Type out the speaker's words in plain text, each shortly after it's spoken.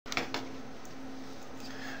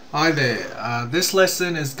Hi there, this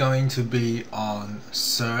lesson is going to be on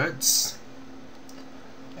surds,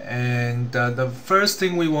 and the first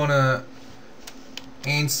thing we want to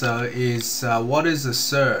answer is what is a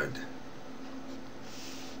surd?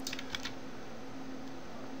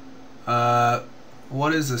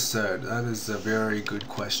 What is a surd? That is a very good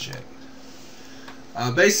question.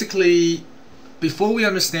 Basically, before we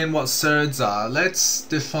understand what surds are, let's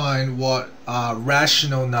define what are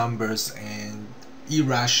rational numbers and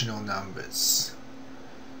irrational numbers.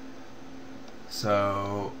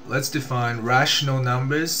 So let's define rational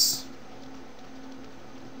numbers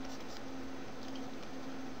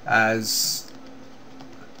as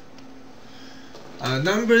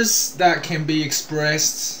numbers that can be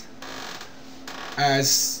expressed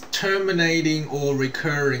as terminating or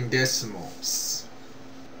recurring decimals.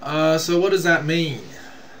 So what does that mean?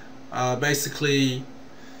 Basically,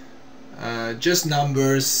 just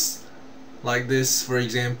numbers like this, for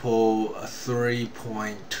example,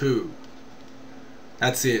 3.2.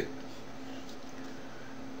 That's it.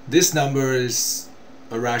 This number is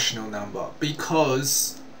a rational number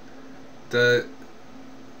because the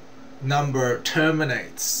number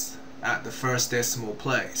terminates at the first decimal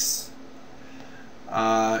place.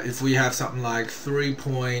 If we have something like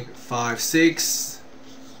 3.56,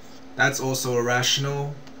 that's also a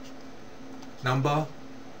rational number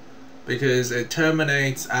because it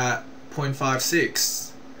terminates at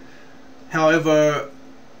 0.56. However,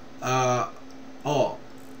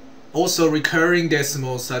 also recurring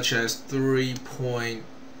decimals such as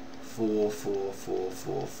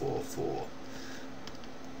 3.4444444,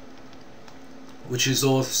 which is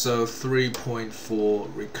also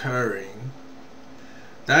 3.4 recurring,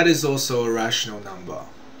 that is also a rational number.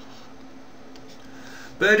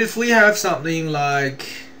 But if we have something like,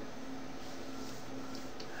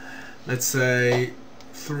 let's say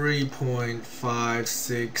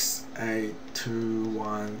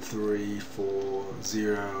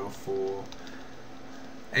 3.5682134004,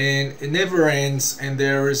 and it never ends and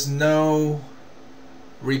there is no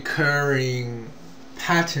recurring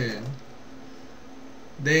pattern,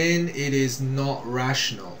 then it is not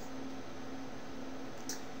rational.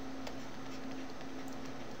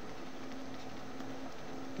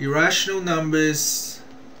 Irrational numbers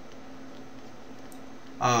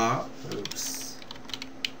are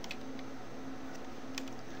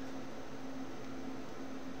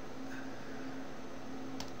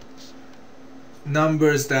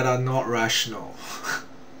numbers that are not rational,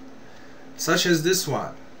 such as this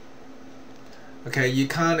one. Okay, you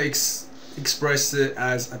can't express it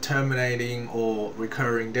as a terminating or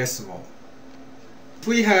recurring decimal. If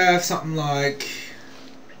we have something like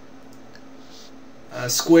a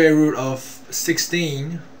square root of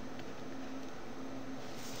 16,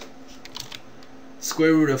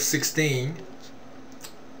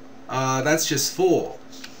 that's just 4,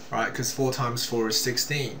 right? Because 4 times 4 is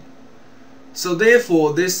 16. So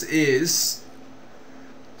therefore this is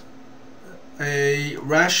a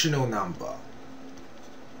rational number.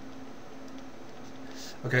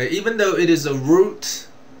 Okay, even though it is a root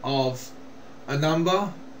of a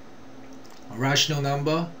number, a rational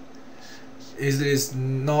number, it is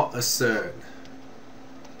not a surd.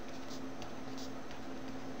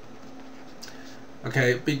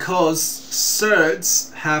 Okay, because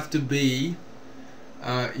surds have to be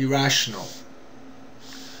irrational.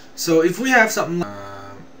 So if we have something like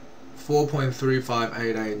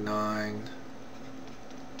 4.35889,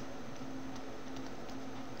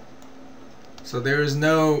 so there is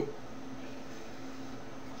no,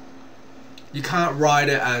 you can't write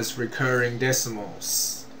it as recurring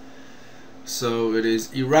decimals, so it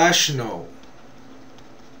is irrational,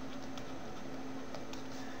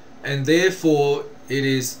 and therefore it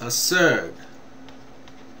is a surd.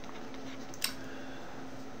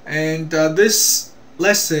 And this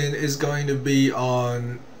lesson is going to be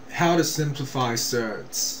on how to simplify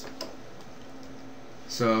surds.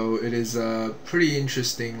 So it is a pretty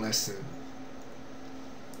interesting lesson.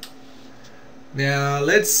 Now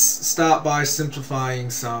let's start by simplifying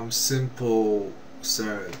some simple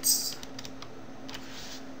surds.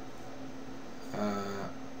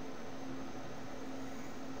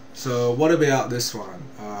 So what about this one?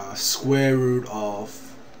 Square root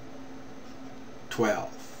of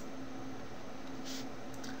 12.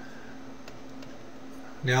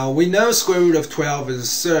 Now we know square root of 12 is a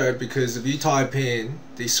surd because if you type in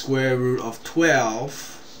the square root of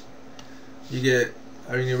 12, you get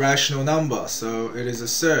an irrational number, so it is a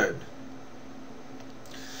surd.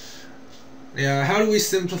 Now how do we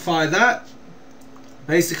simplify that?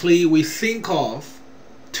 Basically we think of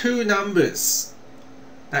two numbers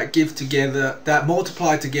that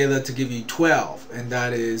multiply together to give you 12, and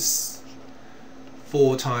that is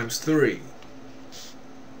 4 times 3.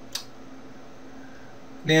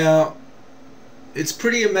 Now it's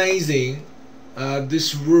pretty amazing,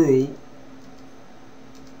 this rule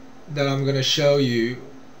that I'm going to show you,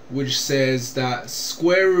 which says that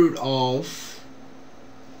square root of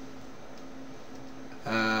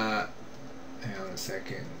hang on a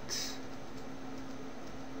second.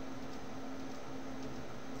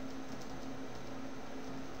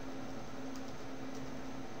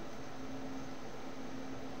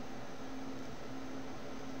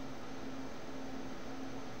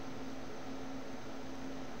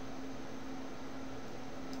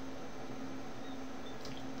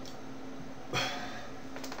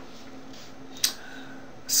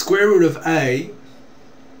 Square root of A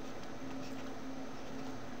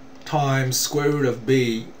times square root of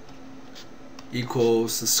B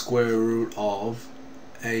equals the square root of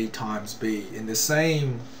A times B in the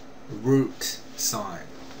same root sign.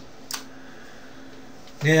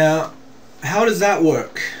 Now, how does that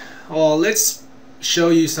work? Well, let's show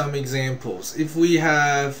you some examples. If we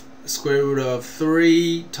have square root of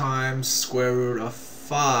 3 times square root of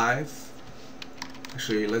 5,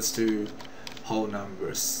 actually let's do whole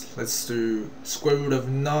numbers. Let's do square root of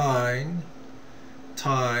 9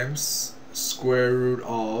 times square root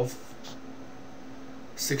of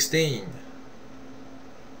 16.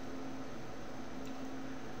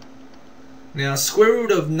 Now square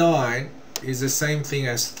root of 9 is the same thing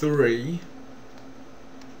as 3.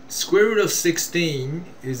 Square root of 16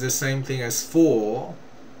 is the same thing as 4.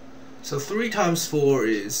 So 3 times 4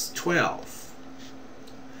 is 12.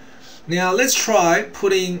 Now let's try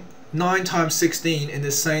putting 9 times 16 in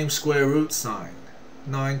the same square root sign.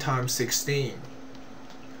 9 times 16.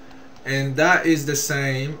 And that is the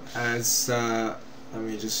same as, let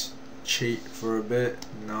me just cheat for a bit.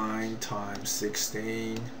 9 times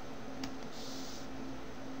 16.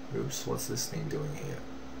 Oops, what's this thing doing here?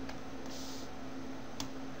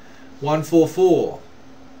 144.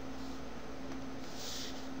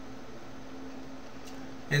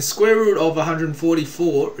 And square root of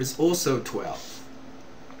 144 is also 12.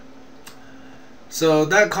 So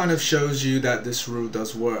that kind of shows you that this rule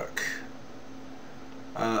does work.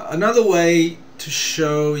 Another way to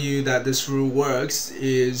show you that this rule works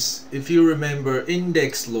is if you remember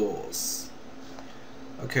index laws.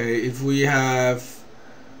 Okay, if we have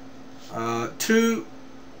two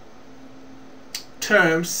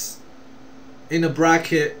terms in a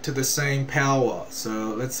bracket to the same power,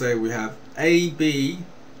 so let's say we have AB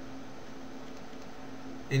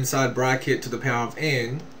inside bracket to the power of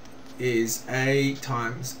n is a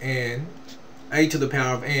times n, a to the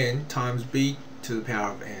power of n times b to the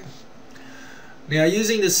power of n. Now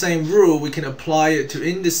using the same rule, we can apply it to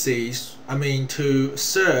indices, to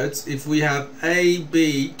surds. If we have ab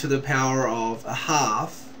to the power of a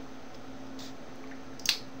half,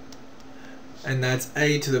 and that's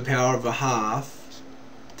a to the power of a half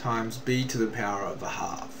times b to the power of a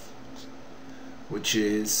half, which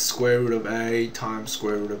is square root of a times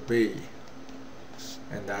square root of b.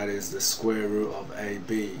 And that is the square root of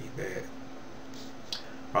AB there,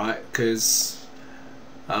 right? Because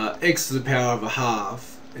x to the power of a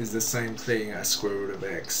half is the same thing as square root of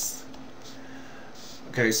x.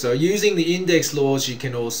 Okay, so using the index laws, you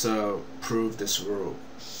can also prove this rule.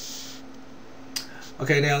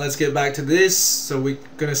 Okay, now let's get back to this. So we're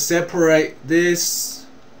going to separate this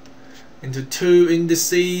into two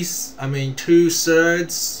indices, two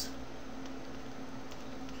surds,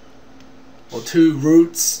 or two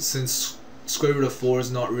roots, since square root of 4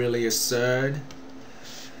 is not really a surd.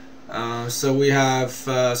 So we have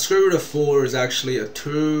square root of 4 is actually a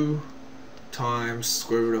 2 times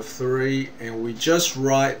square root of 3, and we just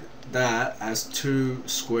write that as 2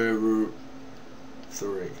 square root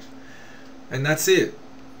 3. And that's it.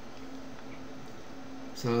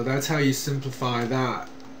 So that's how you simplify that.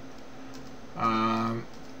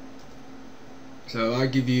 So I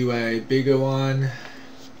give you a bigger one.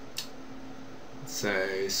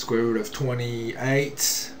 Say square root of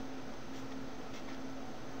 28.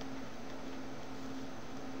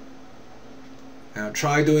 Now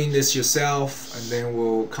try doing this yourself, and then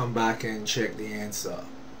we'll come back and check the answer.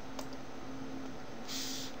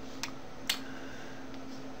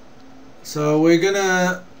 So we're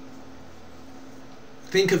gonna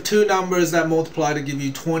think of two numbers that multiply to give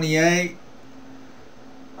you 28,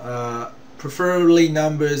 preferably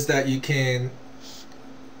numbers that you can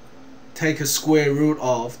take a square root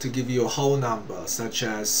of to give you a whole number, such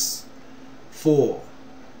as 4.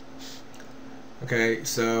 Okay,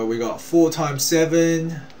 so we got 4 times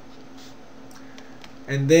 7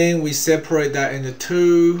 and then we separate that into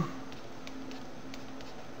 2,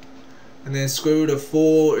 and then square root of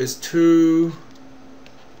 4 is 2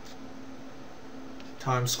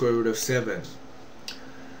 times square root of 7.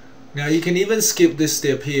 Now you can even skip this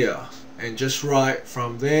step here and just write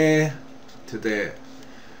from there to there.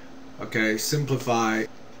 Okay, simplify.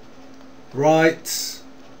 Write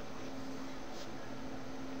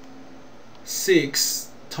 6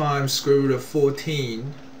 times square root of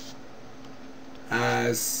 14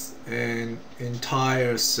 as an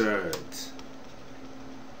entire surd.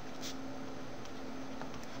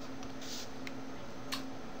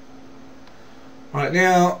 Right,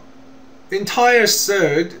 now entire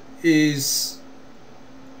surd is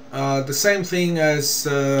the same thing as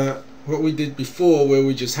what we did before, where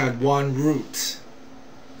we just had one root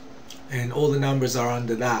and all the numbers are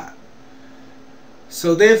under that.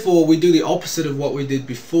 So therefore we do the opposite of what we did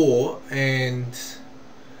before, and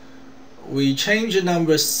we change the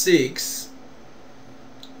number 6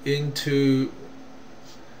 into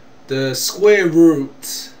the square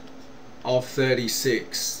root of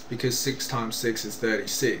 36, because 6 times 6 is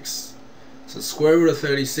 36. So square root of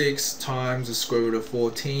 36 times the square root of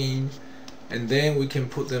 14, and then we can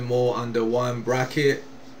put them all under one bracket,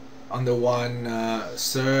 under one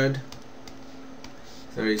surd.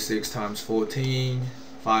 36 times 14,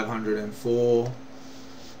 504.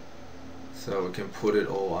 So we can put it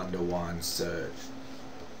all under one surd.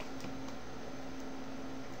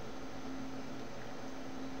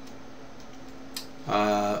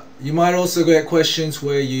 You might also get questions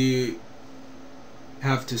where you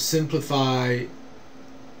have to simplify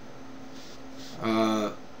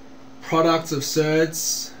products of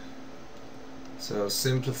surds. So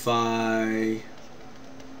simplify,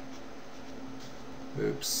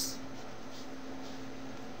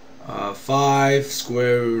 5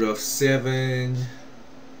 square root of 7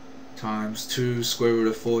 times 2 square root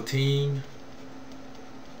of 14.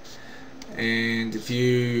 And if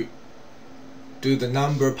you do the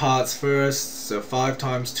number parts first, so 5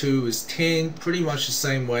 times 2 is 10, pretty much the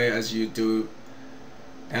same way as you do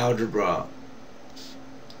algebra.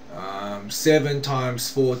 7 times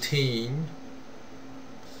 14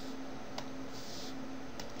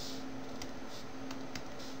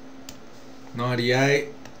 98.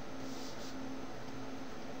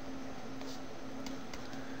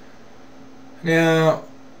 Now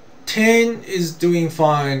 10 is doing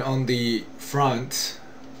fine on the front,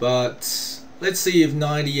 but let's see if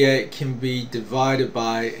 98 can be divided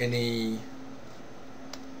by any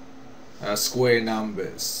square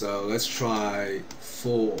numbers. So let's try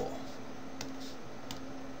 4.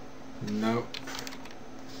 Nope.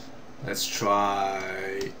 Let's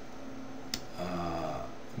try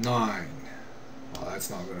 9. Well, that's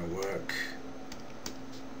not going to work.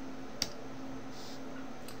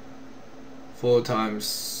 4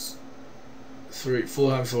 times 3,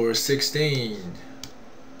 4 times 4 is 16.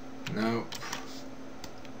 Nope.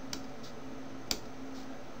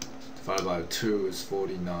 Divided by 2 is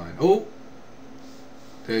 49. Oh!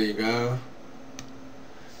 There you go.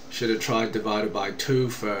 Should have tried divided by 2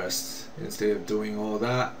 first instead of doing all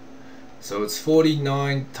that. So it's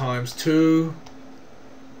 49 times 2.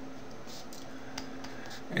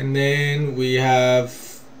 And then we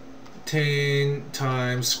have 10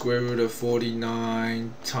 times square root of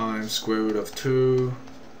 49 times square root of 2.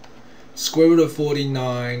 Square root of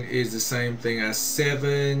 49 is the same thing as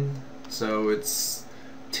 7. So it's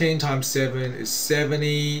 10 times 7 is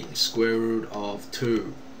 70 square root of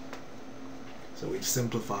 2. So we've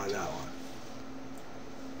simplified that one.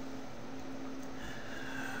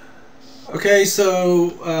 Okay,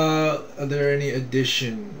 so are there any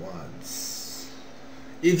addition ones?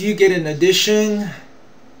 If you get an addition,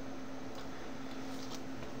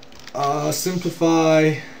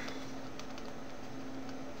 simplify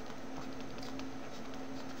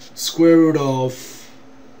square root of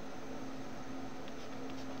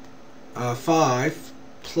 5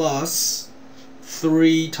 plus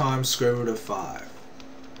 3 times square root of 5.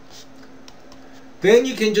 Then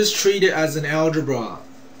you can just treat it as an algebra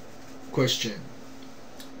question,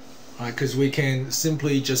 right? Because we can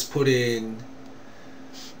simply just put in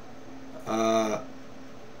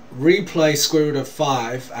replace square root of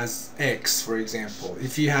 5 as x, for example.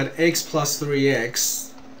 If you had x plus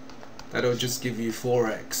 3x, that'll just give you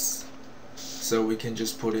 4x. So we can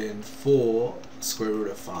just put in 4 square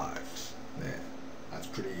root of 5. There, that's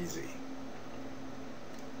pretty easy.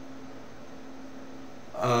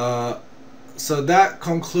 So that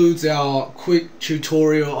concludes our quick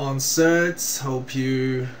tutorial on surds. Hope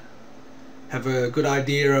you have a good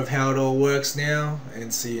idea of how it all works now,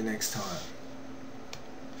 and see you next time.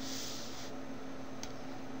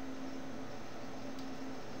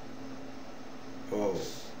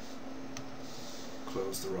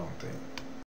 wrong thing.